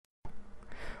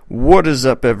What is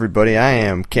up, everybody? I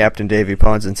am Captain Davey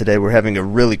Pons, and today we're having a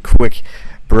really quick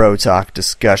bro talk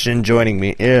discussion. Joining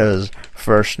me is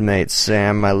First Mate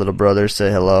Sam, my little brother.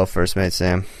 Say hello, First Mate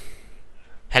Sam.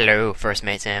 Hello, First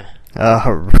Mate Sam.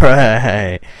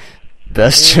 Alright.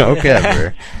 Best joke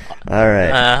ever.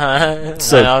 Alright.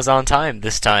 So I was on time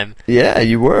this time. Yeah,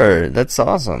 you were. That's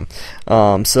awesome.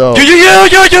 So...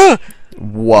 Yeah.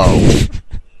 Whoa.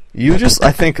 You just,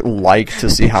 I think, like to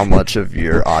see how much of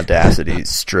your Audacity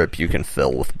strip you can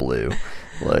fill with blue.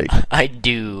 Like, I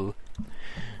do.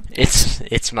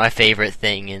 It's my favorite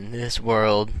thing in this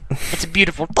world. It's a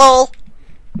beautiful ball.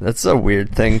 that's a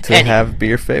weird thing to have be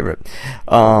your favorite.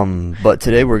 But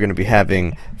today we're going to be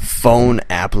having phone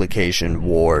application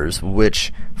wars.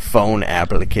 Which phone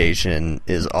application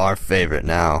is our favorite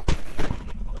now?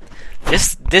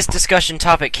 This discussion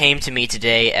topic came to me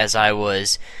today as I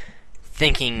was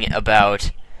thinking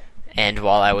about, and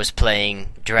while I was playing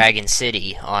Dragon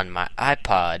City on my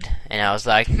iPod, and I was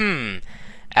like,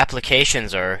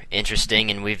 applications are interesting,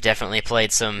 and we've definitely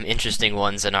played some interesting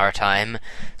ones in our time.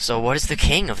 So what is the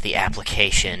king of the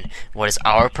application? What is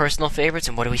our personal favorites,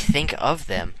 and what do we think of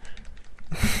them?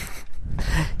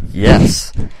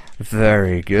 Yes.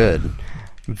 Very good.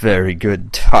 Very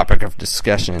good topic of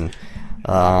discussion.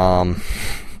 Where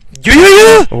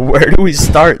do we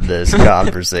start this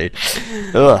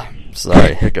conversation? Ugh,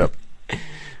 sorry, hiccup.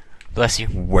 Bless you.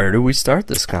 Where do we start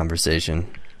this conversation?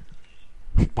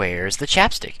 Where's the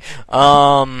chapstick?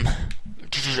 Well,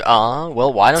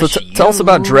 why don't So you... tell us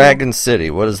about Dragon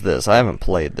City. What is this? I haven't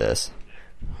played this.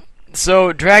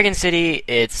 So, Dragon City,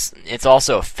 it's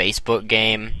also a Facebook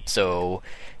game, so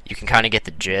you can kind of get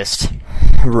the gist.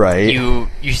 Right.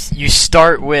 You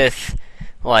start with,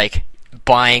 like,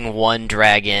 buying one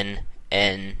dragon,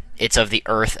 and it's of the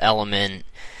earth element,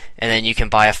 and then you can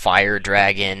buy a fire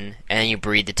dragon, and then you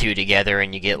breed the two together,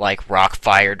 and you get like rock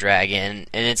fire dragon,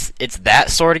 and it's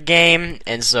that sort of game.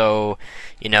 And so,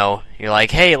 you're like,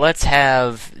 hey, let's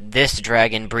have this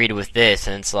dragon breed with this,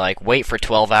 and it's like, wait for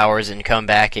 12 hours and come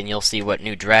back, and you'll see what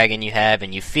new dragon you have,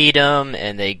 and you feed them,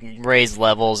 and they raise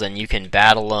levels, and you can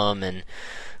battle them, and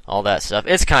all that stuff.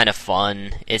 It's kind of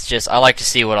fun. It's just, I like to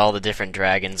see what all the different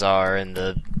dragons are and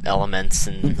the elements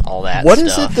and all that What stuff.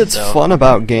 is it that's fun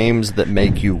about games that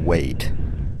make you wait?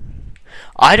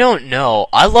 I don't know.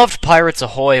 I loved Pirates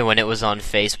Ahoy when it was on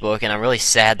Facebook, and I'm really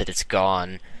sad that it's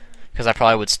gone, because I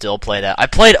probably would still play that. I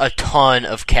played a ton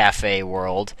of Cafe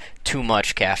World. Too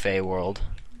much Cafe World.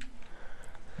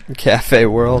 Cafe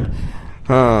World?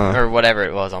 Huh. Or whatever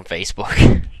it was on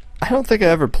Facebook. I don't think I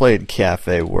ever played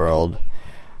Cafe World.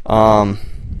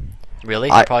 Really?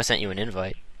 I probably sent you an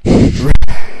invite.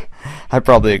 I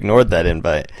probably ignored that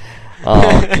invite.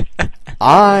 I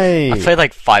played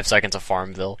like 5 seconds of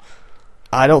Farmville.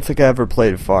 I don't think I ever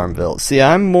played Farmville. See,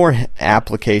 I'm more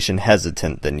application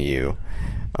hesitant than you.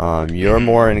 You're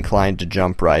more inclined to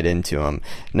jump right into them.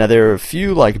 Now, there are a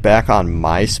few, like, back on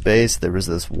MySpace, there was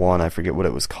this one, I forget what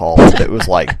it was called. It was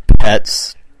like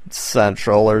Pets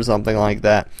Central or something like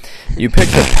that. You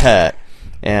picked a pet,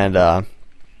 and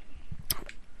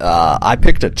I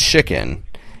picked a chicken,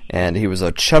 and he was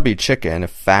a chubby chicken, a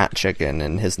fat chicken,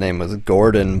 and his name was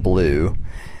Gordon Blue,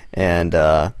 and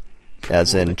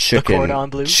as in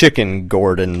chicken, Chicken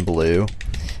Gordon Blue,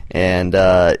 and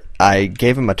I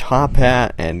gave him a top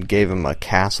hat and gave him a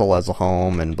castle as a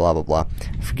home and blah blah blah.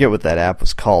 I forget what that app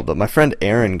was called, but my friend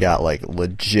Aaron got like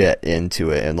legit into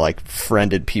it and like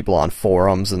friended people on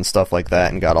forums and stuff like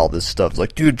that and got all this stuff.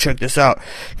 Like, dude, check this out,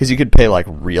 because you could pay like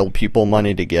real people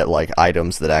money to get like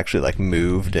items that actually like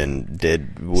moved and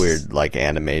did weird like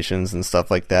animations and stuff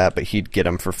like that, but he'd get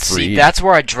them for free. See, that's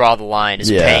where I draw the line,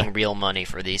 is paying real money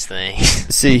for these things.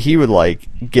 See, he would like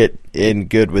get in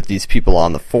good with these people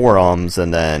on the forums,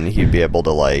 and then he'd be able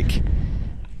to like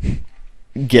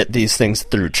get these things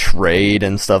through trade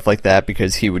and stuff like that,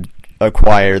 because he would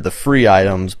acquire the free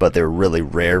items, but they were really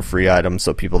rare free items,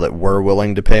 so people that were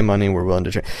willing to pay money were willing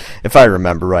to trade, if I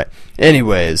remember right.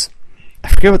 Anyways, I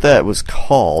forget what that was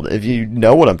called. If you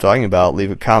know what I'm talking about,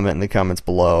 leave a comment in the comments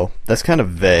below. That's kind of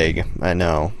vague. I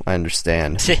know. I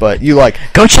understand. But you like...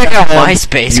 Go check out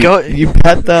MySpace. You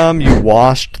pet them. You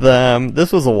washed them.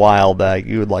 This was a while back.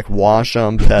 You would like wash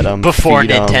them, pet them, before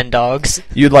feed Nintendogs.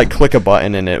 You'd like click a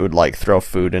button and it would like throw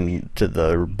food into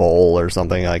the bowl or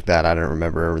something like that. I don't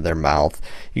remember their mouth.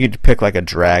 You could pick like a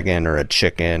dragon or a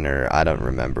chicken, or I don't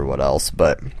remember what else,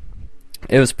 but...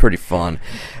 it was pretty fun.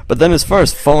 But then as far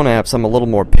as phone apps, I'm a little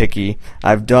more picky.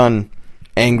 I've done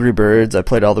Angry Birds. I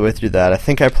played all the way through that. I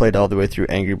think I played all the way through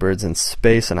Angry Birds in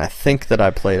Space, and I think that I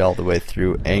played all the way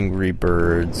through Angry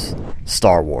Birds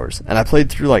Star Wars. And I played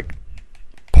through like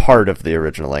part of the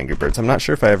original Angry Birds. I'm not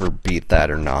sure if I ever beat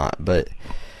that or not, but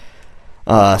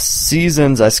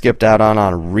Seasons I skipped out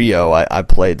on Rio. I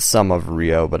played some of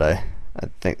Rio, but I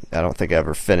don't think I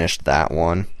ever finished that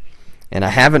one. And I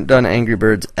haven't done Angry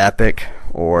Birds Epic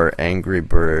or Angry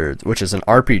Birds, which is an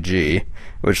RPG,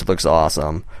 which looks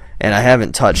awesome. And I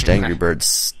haven't touched Angry Birds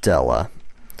Stella.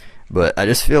 But I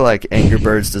just feel like Angry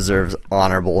Birds deserves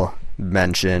honorable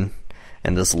mention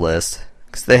in this list,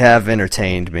 because they have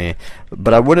entertained me.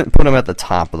 But I wouldn't put them at the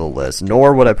top of the list,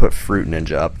 nor would I put Fruit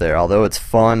Ninja up there. Although it's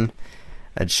fun,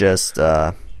 it's just,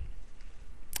 I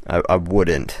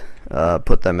wouldn't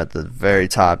put them at the very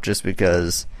top, just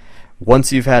because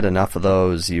once you've had enough of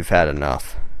those, you've had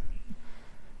enough.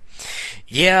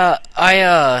 Yeah,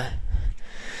 I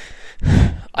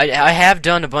have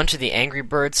done a bunch of the Angry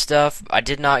Birds stuff. I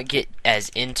did not get as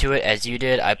into it as you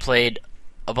did. I played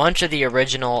a bunch of the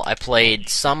original. I played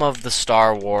some of the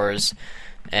Star Wars,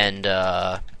 and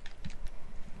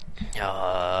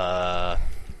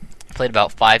played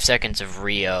about 5 seconds of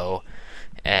Rio,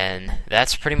 and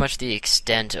that's pretty much the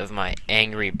extent of my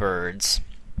Angry Birds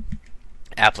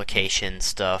application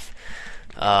stuff.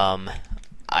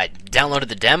 I downloaded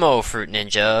the demo of Fruit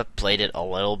Ninja, played it a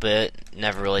little bit,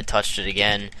 never really touched it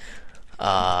again.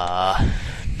 I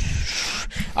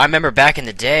remember back in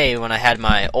the day when I had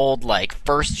my old, like,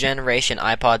 first generation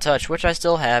iPod Touch, which I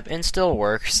still have and still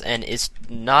works and is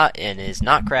not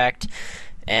cracked,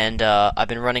 and I've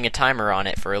been running a timer on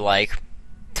it for like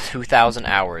 2,000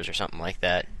 hours or something like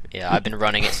that. Yeah, I've been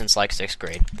running it since like 6th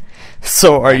grade.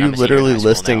 So are you literally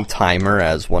listing Timer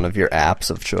as one of your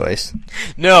apps of choice?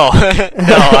 No,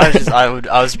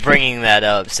 I was bringing that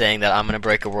up, saying that I'm gonna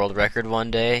break a world record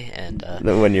one day, and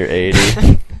when you're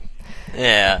 80.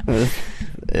 Yeah.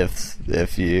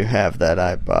 If you have that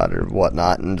iPod or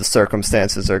whatnot, and the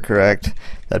circumstances are correct,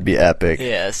 that'd be epic.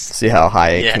 Yes. See how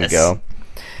high it can go.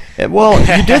 Well,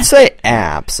 you did say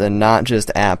apps and not just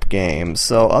app games.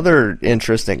 So other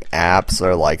interesting apps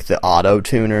are like the auto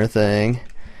tuner thing,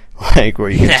 like where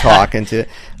you can talk into it.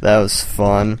 That was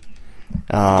fun.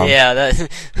 Yeah,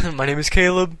 my name is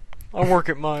Caleb. I work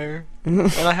at Meijer,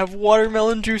 and I have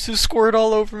watermelon juices squirt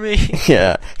all over me.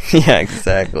 Yeah,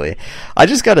 exactly. I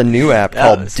just got a new app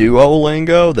called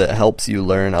Duolingo that helps you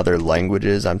learn other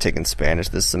languages. I'm taking Spanish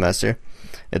this semester.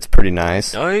 It's pretty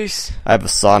nice. Nice. I have a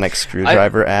sonic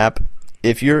screwdriver app.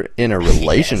 If you're in a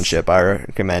relationship, I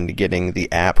recommend getting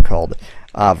the app called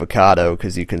Avocado,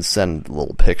 because you can send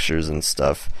little pictures and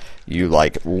stuff. You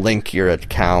like link your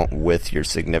account with your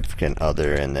significant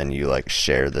other, and then you like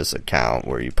share this account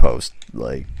where you post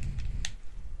like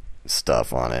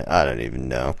stuff on it. I don't even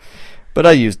know, but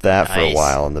I used that for a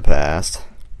while in the past.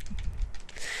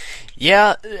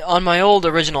 Yeah, on my old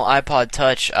original iPod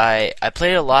Touch, I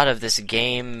played a lot of this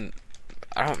game.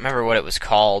 I don't remember what it was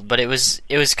called, but it was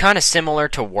kind of similar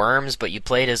to Worms, but you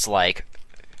played as like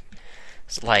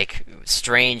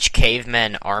strange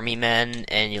cavemen, army men,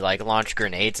 and you like launch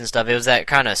grenades and stuff. It was that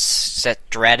kind of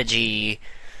strategy,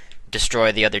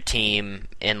 destroy the other team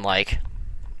in like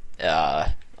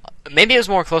maybe it was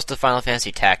more close to Final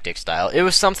Fantasy Tactics style. It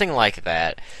was something like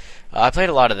that. I played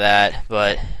a lot of that,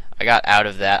 but I got out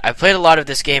of that. I played a lot of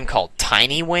this game called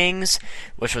Tiny Wings,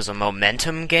 which was a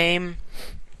momentum game.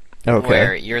 Okay.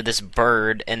 Where you're this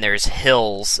bird and there's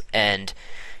hills, and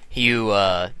you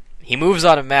he moves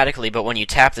automatically, but when you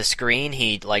tap the screen,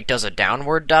 he like does a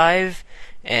downward dive,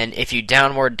 and if you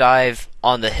downward dive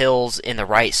on the hills in the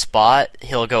right spot,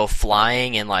 he'll go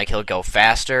flying and like he'll go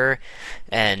faster,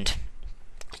 and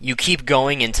you keep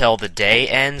going until the day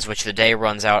ends, which the day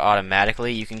runs out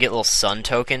automatically. You can get little sun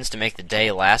tokens to make the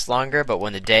day last longer, but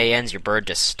when the day ends, your bird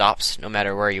just stops no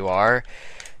matter where you are.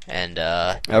 And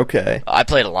okay, I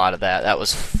played a lot of that. That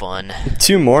was fun.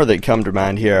 Two more that come to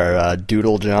mind here are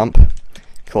Doodle Jump,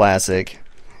 classic,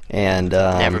 and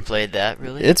never played that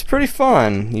really. It's pretty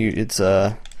fun. It's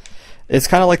kind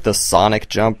of like the Sonic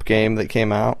Jump game that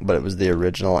came out, but it was the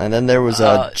original. And then there was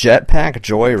a Jetpack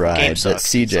Joyride that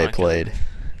CJ played. Jump.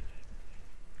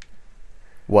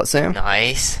 What, Sam?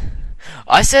 Nice.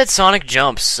 I said Sonic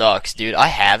Jump sucks, dude. I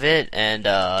have it, and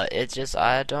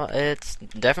it's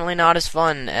definitely not as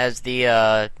fun as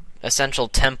the essential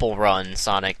Temple Run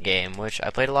Sonic game, which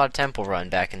I played a lot of Temple Run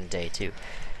back in the day too.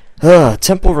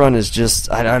 Temple Run is just,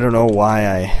 I don't know why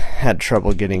I had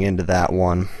trouble getting into that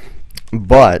one.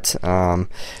 But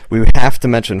we have to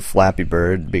mention Flappy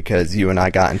Bird, because you and I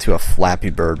got into a Flappy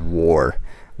Bird war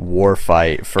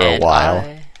fight for a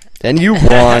while. And you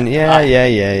won. Yeah.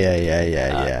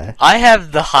 I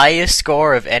have the highest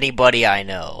score of anybody I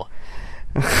know.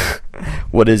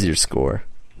 What is your score?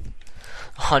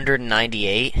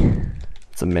 198.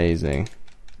 It's amazing.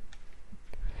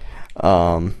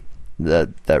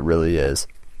 That really is.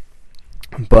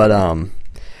 But all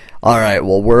right,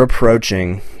 well, we're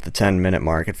approaching the 10-minute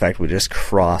mark. In fact, we just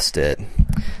crossed it,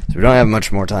 so we don't have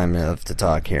much more time left to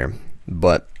talk here.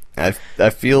 But I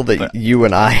feel that you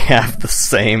and I have the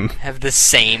same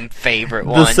favorite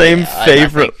one. The same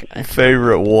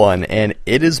favorite one, and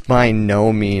it is by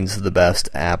no means the best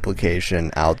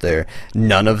application out there.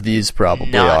 None of these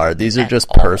probably are. These are just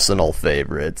personal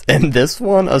favorites. And this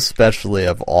one, especially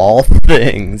of all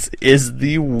things, is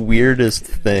the weirdest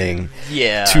thing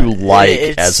to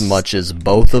like as much as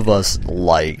both of us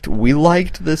liked. We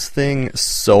liked this thing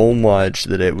so much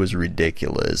that it was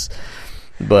ridiculous.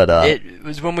 But it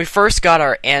was when we first got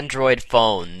our Android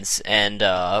phones, and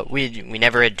we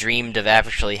never had dreamed of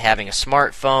actually having a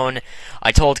smartphone.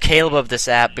 I told Caleb of this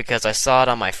app because I saw it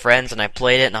on my friends, and I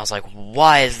played it, and I was like,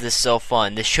 why is this so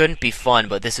fun? This shouldn't be fun,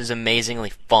 but this is amazingly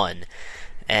fun.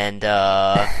 And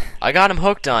I got him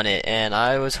hooked on it, and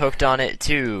I was hooked on it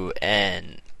too,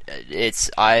 and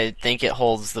I think it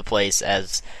holds the place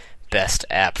as best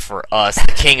app for us,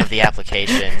 the king of the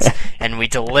applications, and we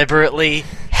deliberately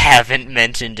haven't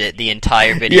mentioned it the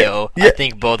entire video. I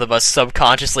think both of us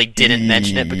subconsciously didn't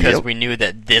mention it because we knew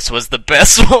that this was the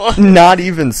best one. Not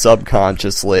even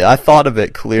subconsciously. I thought of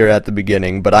it clear at the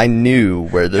beginning, but I knew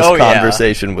where this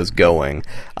conversation was going.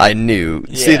 I knew.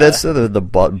 See, that's sort of the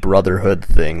brotherhood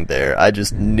thing there. I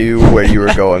just knew where you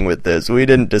were going with this. We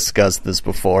didn't discuss this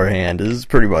beforehand. This is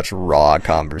pretty much raw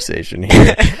conversation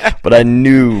here. But I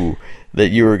knew that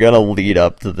you were going to lead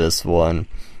up to this one.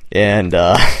 And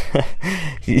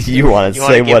you want to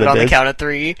say what it is? On the count of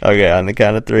three? Okay, on the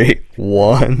count of three.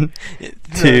 1,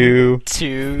 2,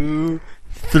 3.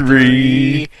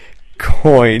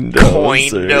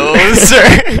 Coindozer.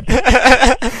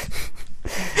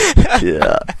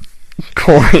 Yeah.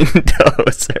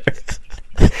 Coindozer.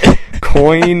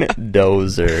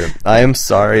 Coindozer. I am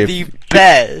sorry. The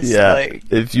best. Yeah.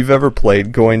 If you've ever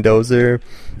played Coindozer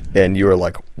and you were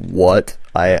like, what?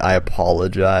 I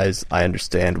apologize. I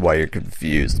understand why you're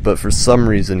confused. But for some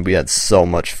reason, we had so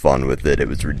much fun with it. It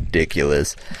was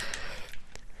ridiculous.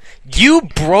 You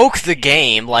broke the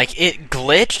game. Like, it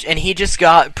glitched, and he just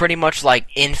got pretty much, like,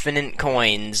 infinite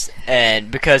coins, and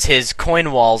because his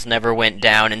coin walls never went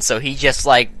down, and so he just,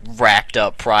 like, racked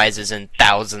up prizes and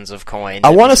thousands of coins.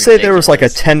 I want to say there was, like, a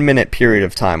 10-minute period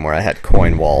of time where I had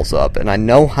coin walls up, and I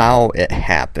know how it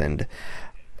happened.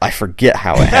 I forget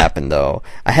how it happened, though.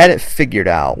 I had it figured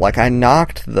out. Like, I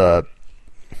knocked the...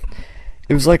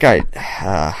 It was like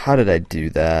how did I do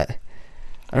that?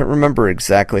 I don't remember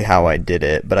exactly how I did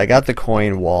it, but I got the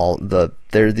coin wall. There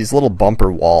are these little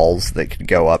bumper walls that could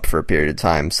go up for a period of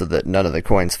time so that none of the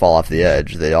coins fall off the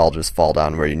edge. They all just fall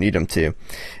down where you need them to.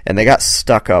 And they got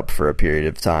stuck up for a period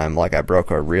of time, like I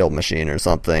broke a real machine or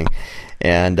something.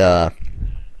 And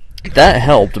that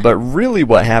helped, but really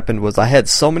what happened was I had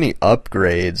so many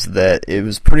upgrades that it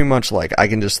was pretty much like I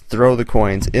can just throw the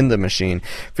coins in the machine.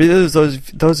 For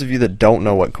those of you that don't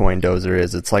know what Coindozer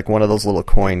is, it's like one of those little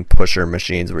coin pusher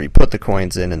machines where you put the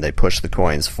coins in and they push the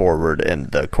coins forward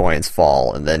and the coins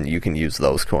fall, and then you can use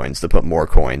those coins to put more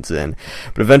coins in.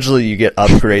 But eventually you get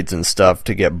upgrades and stuff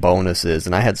to get bonuses,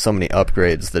 and I had so many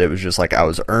upgrades that it was just like I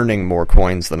was earning more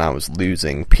coins than I was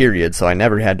losing, period. So I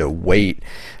never had to wait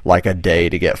like a day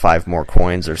to get 5 more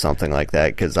coins or something like that,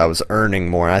 because I was earning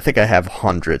more. And I think I have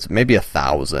hundreds, maybe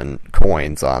 1,000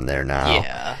 coins on there now.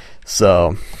 Yeah.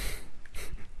 So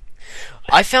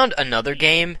I found another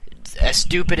game as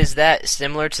stupid as that,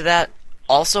 similar to that.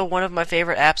 Also one of my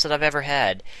favorite apps that I've ever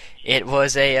had. It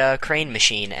was a crane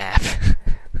machine app.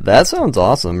 That sounds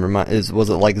awesome. Was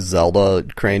it like Zelda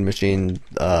Crane Machine,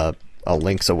 A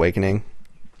Link's Awakening?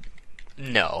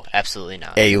 No, absolutely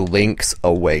not. A Link's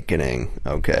Awakening.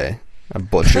 Okay. I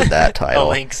butchered that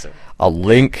title. A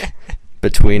Link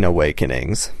Between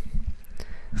Awakenings.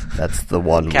 That's the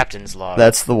one. Captain's Log.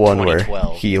 That's the one where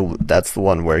That's the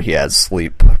one where he has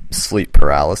sleep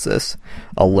paralysis.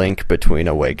 A Link Between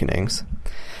Awakenings.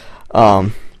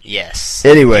 Yes.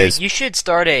 Anyways, you should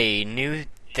start a new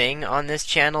thing on this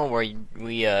channel where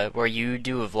you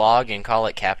do a vlog and call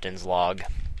it Captain's Log.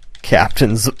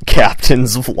 Captain's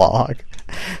Vlog.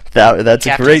 That's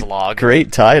Captain's a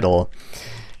great title.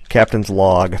 Captain's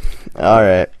Log. All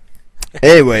right.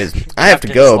 Anyways, I have to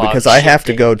go because I have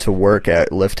to go to work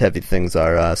at Lift Heavy Things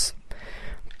R Us.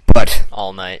 But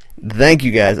all night. Thank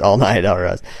you guys. All night R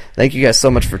Us. Thank you guys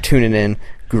so much for tuning in.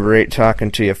 Great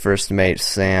talking to you, First Mate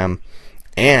Sam.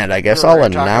 And I guess I'll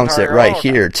announce it right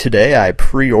here. Today I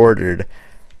pre-ordered.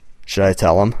 Should I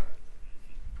tell him?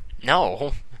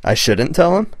 No. I shouldn't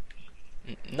tell him?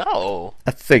 No.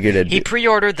 I figured He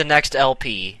pre-ordered the next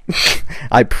LP.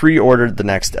 I pre-ordered the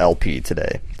next LP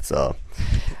today. So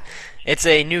it's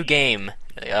a new game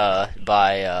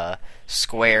by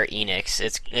Square Enix.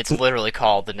 It's literally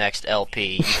called the next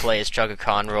LP. You play as Chugga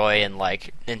Conroy and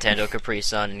like Nintendo Capri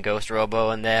Sun and Ghost Robo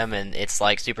and them, and it's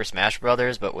like Super Smash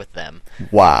Brothers but with them.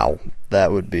 Wow,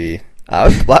 that would be.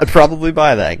 I'd probably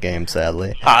buy that game.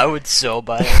 Sadly, I would so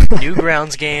buy it.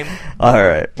 Newgrounds game. All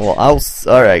right. Well,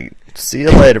 all right. See you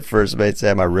later, First Mate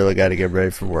Sam. I really got to get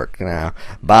ready for work now.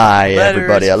 Bye,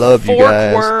 everybody. I love you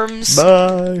guys. Worms.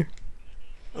 Bye.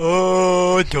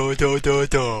 Oh,